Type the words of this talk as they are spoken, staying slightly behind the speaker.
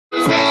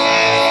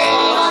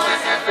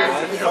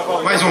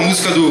mais uma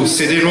música do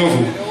CD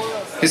novo.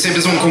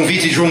 Recebemos um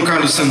convite de João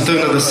Carlos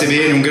Santana da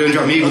CBN, um grande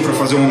amigo, para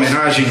fazer uma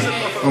homenagem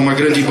a uma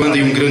grande banda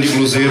e um grande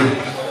bluseiro.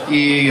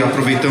 E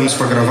aproveitamos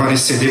para gravar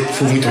esse CD, que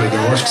foi muito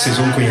legal. Acho que vocês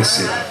vão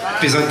conhecer,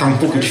 apesar de estar um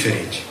pouco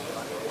diferente.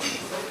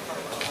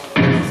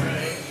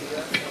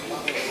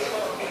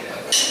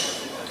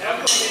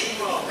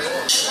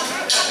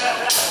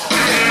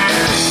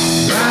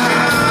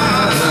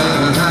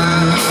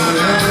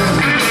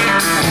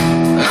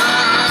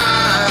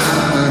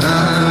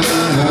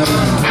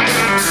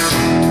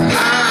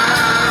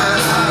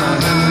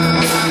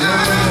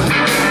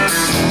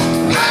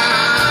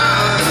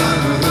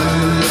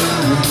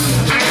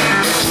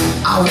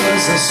 I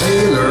was a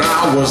sailor,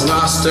 I was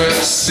lost at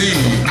sea.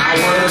 I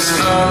was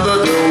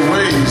under the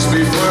waves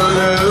before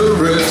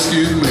love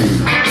rescued me.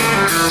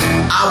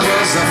 I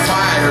was a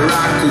fighter,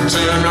 I could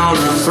turn on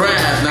a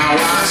threat. Now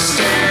I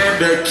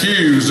stand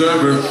accused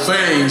of the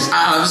things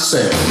I've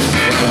said.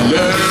 When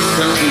love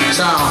comes to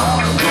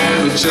town, I'm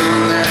gonna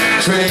jump that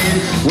train.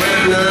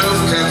 When love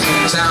comes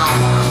to town,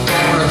 I'm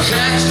gonna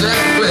catch that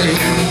plane.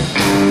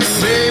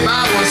 Babe,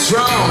 I was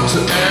wrong to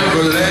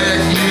ever let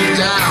you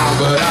down,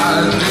 but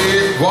I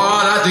did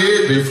what I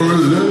did before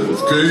love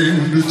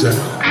came to town.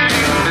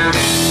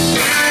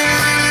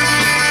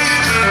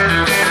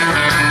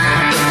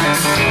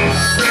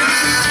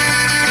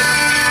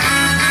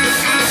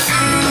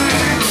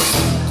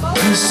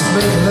 Used to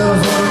make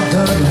love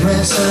under the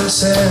red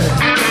sunset.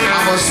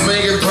 I was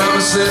making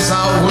promises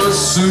I was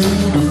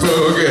soon to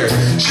forget.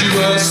 She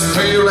was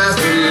pale as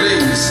the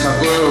lace of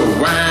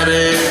a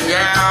wedding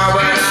gown,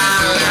 but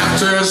I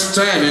left her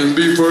standing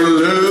before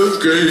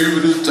love came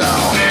to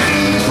town.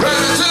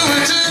 Running to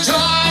it to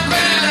joy,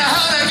 man, I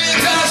heard a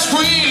guitar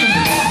scream.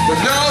 The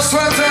notes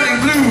were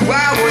turning blue,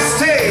 I was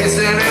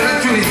tasting in a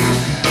dream.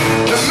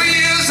 The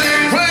music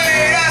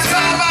played, I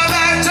saw my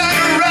life turn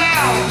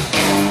around.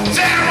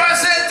 That was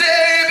the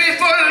day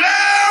before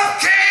love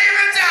came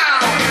to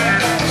town.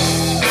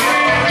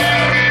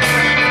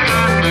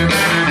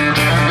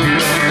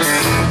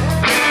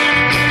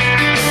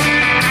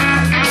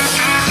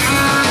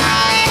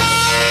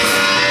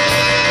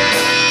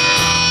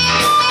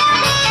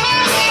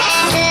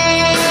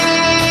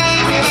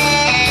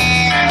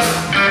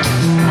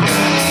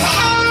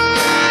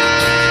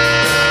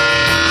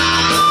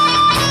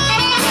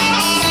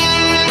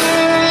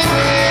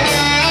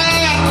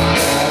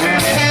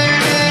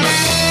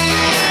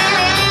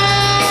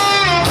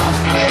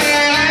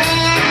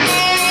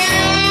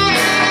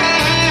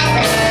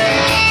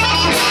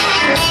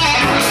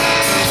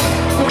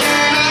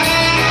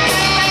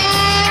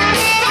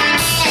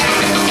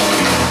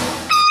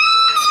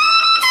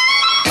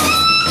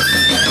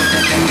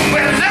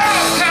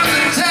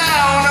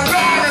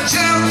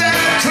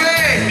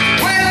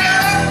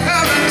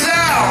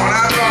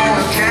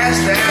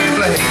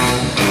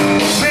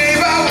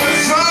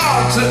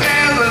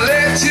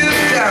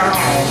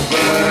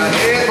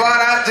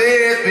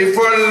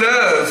 Before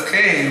love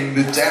came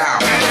to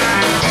town.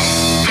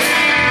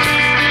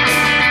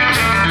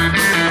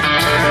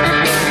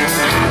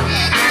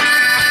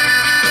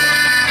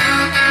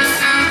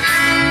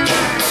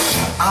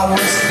 I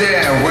was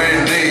there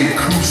when they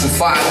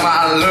crucified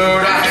my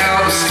Lord. I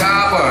held a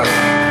scarper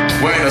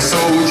when a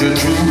soldier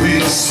drew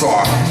his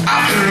sword.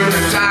 I threw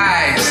the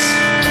dice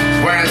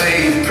when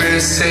they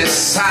pierced his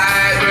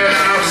side. But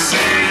I've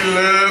seen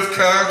love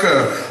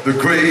conquer the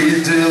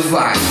great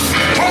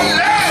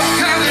divide.